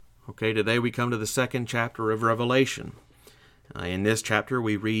Okay, today we come to the second chapter of Revelation. In this chapter,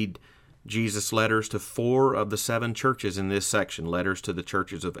 we read Jesus' letters to 4 of the 7 churches in this section, letters to the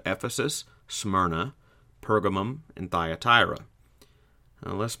churches of Ephesus, Smyrna, Pergamum, and Thyatira.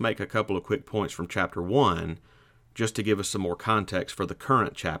 Now, let's make a couple of quick points from chapter 1, just to give us some more context for the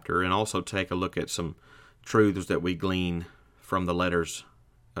current chapter, and also take a look at some truths that we glean from the letters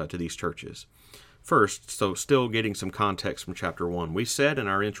to these churches. First, so still getting some context from chapter 1, we said in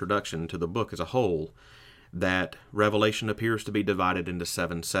our introduction to the book as a whole that Revelation appears to be divided into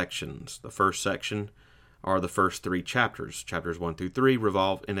 7 sections. The first section are the first 3 chapters. Chapters 1 through 3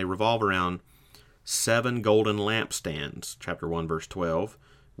 revolve around 7 golden lampstands, chapter 1 verse 12,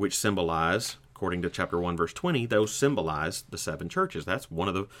 which symbolize, according to chapter 1 verse 20, those symbolize the 7 churches. That's one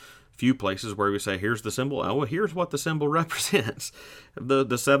of the few places where we say, here's the symbol. Oh, well, here's what the symbol represents.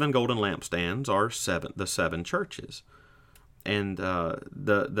 The 7 golden lampstands are the 7 churches. And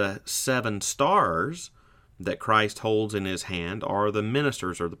the 7 stars that Christ holds in his hand are the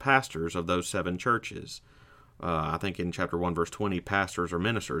ministers or the pastors of those 7 churches. I think in chapter 1 verse 20, pastors or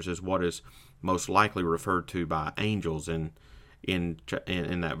ministers is what is most likely referred to by angels in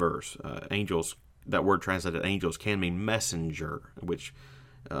that verse. Angels, that word translated angels, can mean messenger, which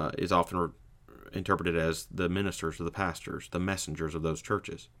is often interpreted as the ministers or the pastors, the messengers of those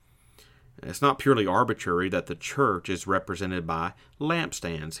churches. It's not purely arbitrary that the church is represented by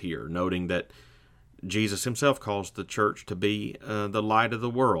lampstands here, noting that Jesus himself calls the church to be the light of the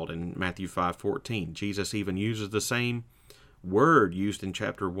world in Matthew 5:14. Jesus even uses the same word used in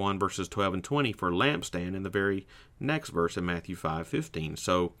chapter 1 verses 12 and 20 for lampstand in the very next verse in Matthew 5:15.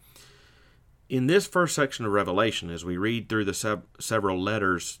 So in this first section of Revelation, as we read through the several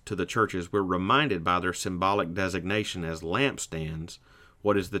letters to the churches, we're reminded by their symbolic designation as lampstands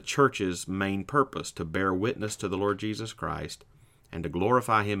what is the church's main purpose: to bear witness to the Lord Jesus Christ and to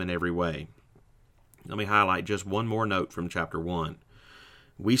glorify him in every way. Let me highlight just one more note from chapter 1.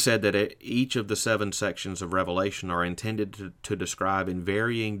 We said that each of the 7 sections of Revelation are intended to describe in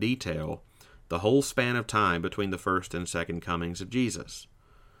varying detail the whole span of time between the first and second comings of Jesus.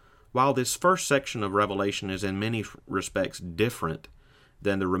 While this first section of Revelation is in many respects different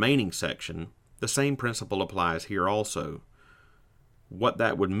than the remaining section, the same principle applies here also. What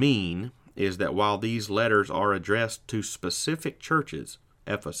that would mean is that while these letters are addressed to specific churches,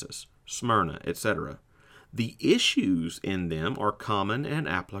 Ephesus, Smyrna, etc., the issues in them are common and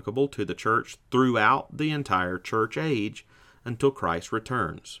applicable to the church throughout the entire church age until Christ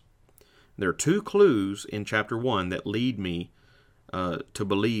returns. There are 2 clues in chapter 1 that lead me to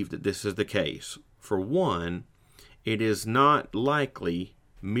believe that this is the case. For one, it is not likely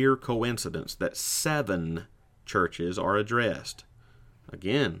mere coincidence that 7 churches are addressed.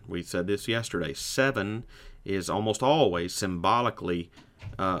 Again, we said this yesterday. 7 is almost always symbolically,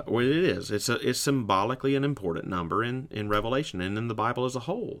 it's symbolically an important number in Revelation and in the Bible as a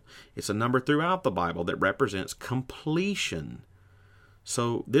whole. It's a number throughout the Bible that represents completion.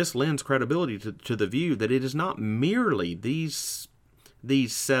 So this lends credibility to the view that it is not merely these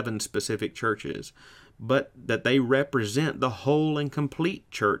 7 specific churches, but that they represent the whole and complete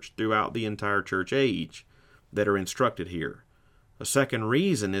church throughout the entire church age that are instructed here. A second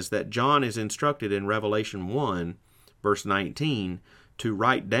reason is that John is instructed in Revelation 1, verse 19, to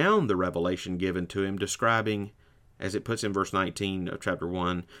write down the revelation given to him, describing, as it puts in verse 19 of chapter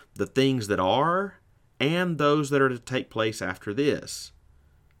 1, the things that are and those that are to take place after this.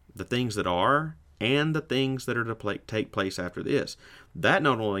 The things that are and the things that are to take place after this. That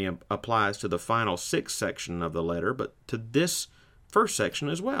not only applies to the final 6th section of the letter, but to this first section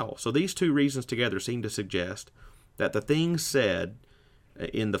as well. So these 2 reasons together seem to suggest that the things said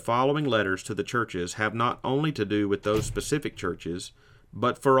in the following letters to the churches have not only to do with those specific churches,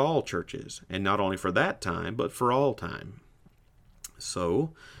 but for all churches, and not only for that time, but for all time.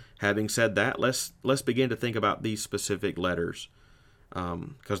 So, having said that, let's begin to think about these specific letters,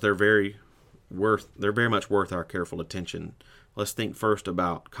 because they're very much worth our careful attention. Let's think first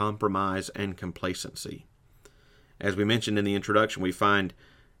about compromise and complacency. As we mentioned in the introduction, we find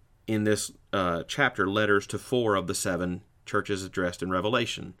in this chapter letters to 4 of the 7 churches addressed in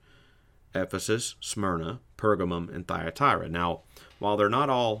Revelation: Ephesus, Smyrna, Pergamum, and Thyatira. Now, while they're not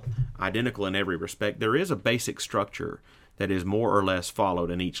all identical in every respect, there is a basic structure that is more or less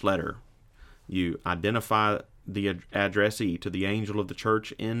followed in each letter. You identify the addressee to the angel of the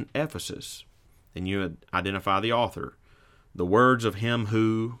church in Ephesus, and you identify the author, the words of him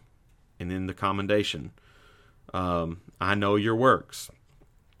who, and then the commendation, I know your works.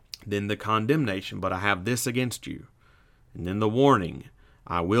 Then the condemnation, but I have this against you. And then the warning,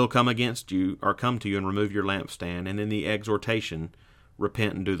 I will come against you, or come to you and remove your lampstand. And then the exhortation,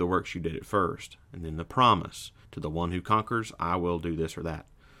 repent and do the works you did at first. And then the promise to the one who conquers, I will do this or that.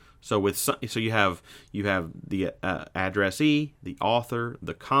 So you have the addressee, the author,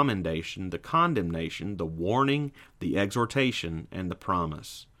 the commendation, the condemnation, the warning, the exhortation, and the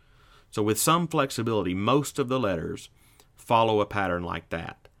promise. So with some flexibility, most of the letters follow a pattern like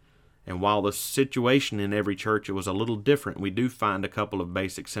that. And while the situation in every church was a little different, we do find a couple of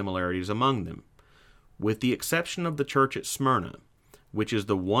basic similarities among them. With the exception of the church at Smyrna, which is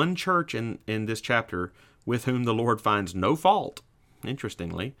the one church in this chapter with whom the Lord finds no fault,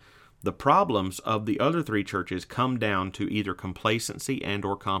 interestingly, the problems of the other three churches come down to either complacency and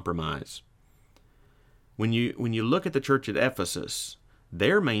or compromise. When you look at the church at Ephesus,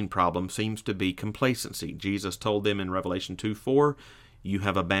 their main problem seems to be complacency. Jesus told them in Revelation 2:4, you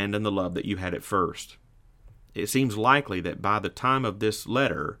have abandoned the love that you had at first. It seems likely that by the time of this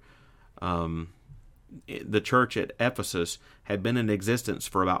letter, the church at Ephesus had been in existence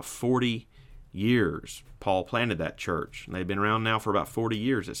for about 40 years. Paul planted that church. They've been around now for about 40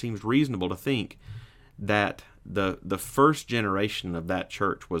 years. It seems reasonable to think that the first generation of that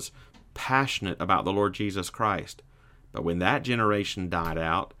church was passionate about the Lord Jesus Christ. But when that generation died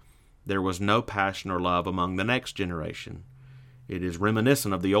out, there was no passion or love among the next generation. It is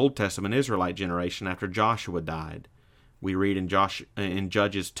reminiscent of the Old Testament Israelite generation after Joshua died. We read in Judges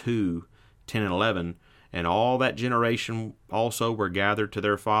 2:10 and 11, and all that generation also were gathered to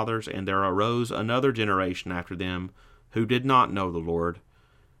their fathers, and there arose another generation after them who did not know the Lord,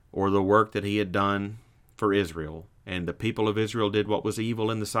 or the work that he had done for Israel. And the people of Israel did what was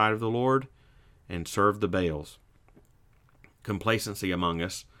evil in the sight of the Lord, and served the Baals. Complacency among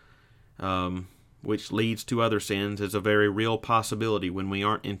us, which leads to other sins, is a very real possibility when we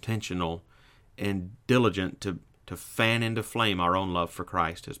aren't intentional and diligent to fan into flame our own love for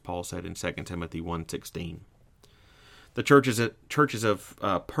Christ, as Paul said in 2 Timothy 1:16. The churches of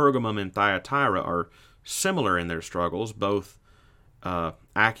Pergamum and Thyatira are similar in their struggles, both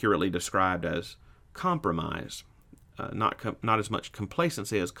accurately described as compromise. Not as much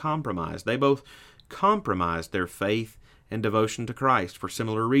complacency as compromise. They both compromised their faith and devotion to Christ for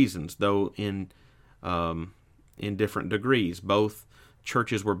similar reasons, though in different degrees. Both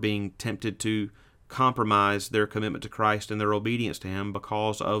churches were being tempted to compromise their commitment to Christ and their obedience to Him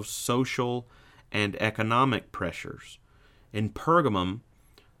because of social and economic pressures. In Pergamum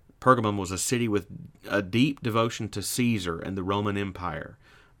was a city with a deep devotion to Caesar and the Roman Empire.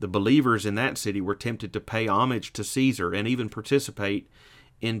 The believers in that city were tempted to pay homage to Caesar and even participate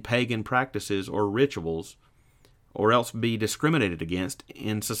in pagan practices or rituals, or else be discriminated against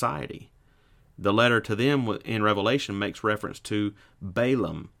in society. The letter to them in Revelation makes reference to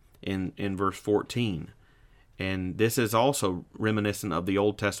Balaam in verse 14. And this is also reminiscent of the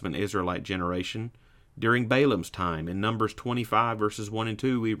Old Testament Israelite generation during Balaam's time. In Numbers 25, verses 1 and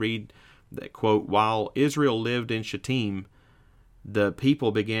 2, we read that, quote, while Israel lived in Shittim, the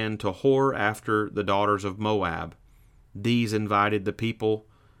people began to whore after the daughters of Moab. These invited the people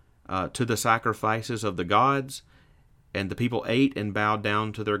to the sacrifices of the gods, and the people ate and bowed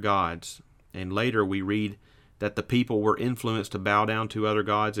down to their gods. And later we read that the people were influenced to bow down to other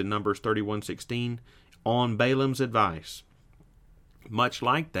gods in Numbers 31:16 on Balaam's advice. Much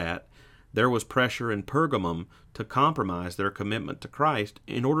like that, there was pressure in Pergamum to compromise their commitment to Christ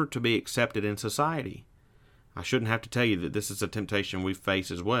in order to be accepted in society. I shouldn't have to tell you that this is a temptation we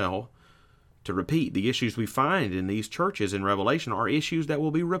face as well. To repeat, the issues we find in these churches in Revelation are issues that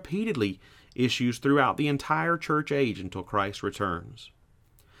will be repeatedly issues throughout the entire church age until Christ returns.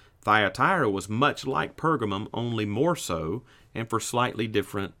 Thyatira was much like Pergamum, only more so, and for slightly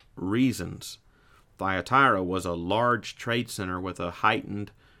different reasons. Thyatira was a large trade center with a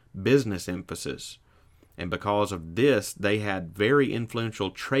heightened business emphasis, and because of this, they had very influential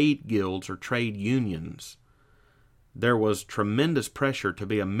trade guilds or trade unions. There was tremendous pressure to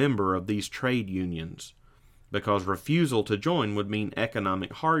be a member of these trade unions, because refusal to join would mean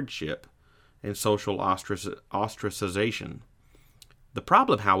economic hardship and social ostracization. The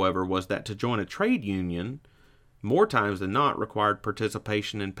problem, however, was that to join a trade union, more times than not, required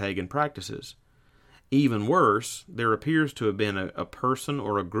participation in pagan practices. Even worse, there appears to have been a person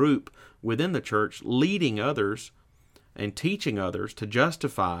or a group within the church leading others and teaching others to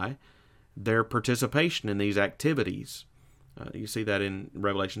justify their participation in these activities. You see that in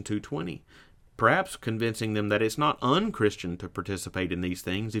Revelation 2:20. Perhaps convincing them that it's not unchristian to participate in these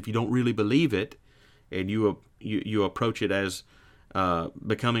things if you don't really believe it, and you approach it as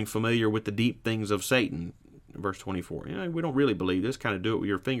becoming familiar with the deep things of Satan. Verse 24. We don't really believe this. Kind of do it with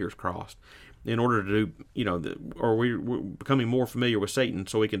your fingers crossed. In order to do, we're becoming more familiar with Satan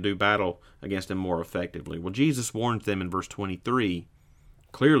so we can do battle against him more effectively. Well, Jesus warns them in verse 23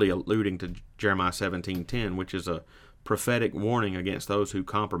 clearly alluding to Jeremiah 17:10, which is a prophetic warning against those who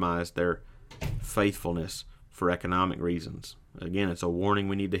compromise their faithfulness for economic reasons. Again, it's a warning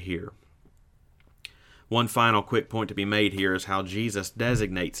we need to hear. One final quick point to be made here is how Jesus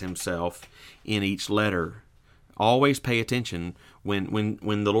designates himself in each letter. Always pay attention when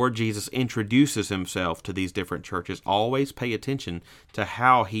the Lord Jesus introduces himself to these different churches. Always pay attention to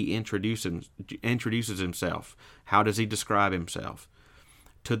how he introduces himself. How does he describe himself?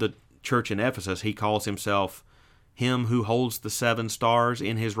 To the church in Ephesus, he calls himself him who holds the 7 stars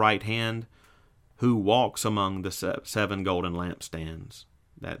in his right hand, who walks among the 7 golden lampstands.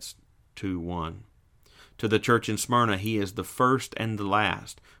 That's 2:1. To the church in Smyrna, he is the first and the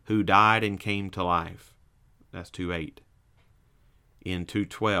last, who died and came to life. That's 2:8. In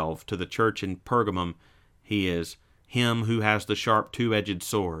 2:12, to the church in Pergamum, he is him who has the sharp 2-edged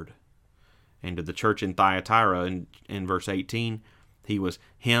sword. And to the church in Thyatira, in verse 18, he was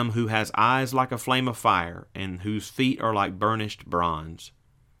him who has eyes like a flame of fire, and whose feet are like burnished bronze.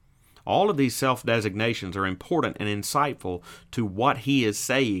 All of these self-designations are important and insightful to what he is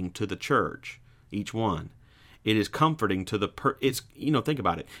saying to the church, each one. It is comforting to think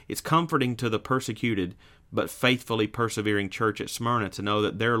about it. It's comforting to the persecuted but faithfully persevering church at Smyrna to know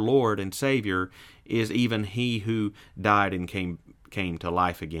that their Lord and Savior is even he who died and came to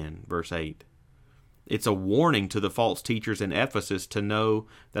life again. Verse 8. It's a warning to the false teachers in Ephesus to know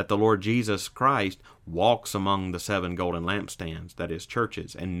that the Lord Jesus Christ walks among the 7 golden lampstands, that is,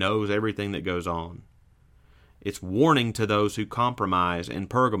 churches, and knows everything that goes on. It's warning to those who compromise in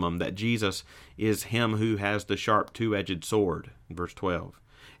Pergamum that Jesus is him who has the sharp 2-edged sword, in verse 12.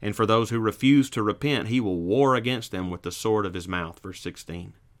 And for those who refuse to repent, he will war against them with the sword of his mouth, verse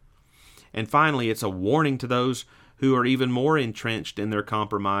 16. And finally, it's a warning to those who are even more entrenched in their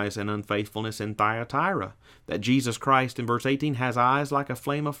compromise and unfaithfulness in Thyatira, that Jesus Christ, in verse 18, has eyes like a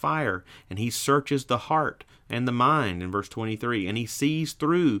flame of fire, and he searches the heart and the mind, in verse 23, and he sees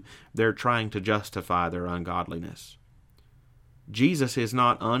through their trying to justify their ungodliness. Jesus is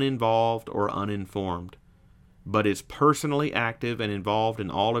not uninvolved or uninformed, but is personally active and involved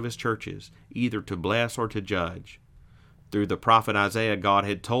in all of his churches, either to bless or to judge. Through the prophet Isaiah, God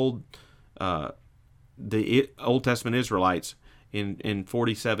had told the Old Testament Israelites in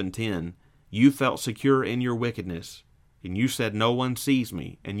 47:10, you felt secure in your wickedness, and you said, no one sees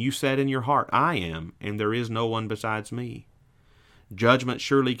me, and you said in your heart, I am, and there is no one besides me. Judgment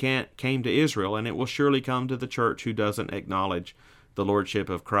surely came to Israel, and it will surely come to the church who doesn't acknowledge the lordship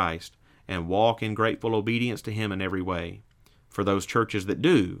of Christ and walk in grateful obedience to him in every way. For those churches that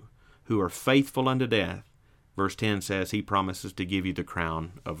do, who are faithful unto death, verse 10 says he promises to give you the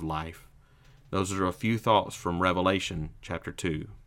crown of life. Those are a few thoughts from Revelation chapter 2.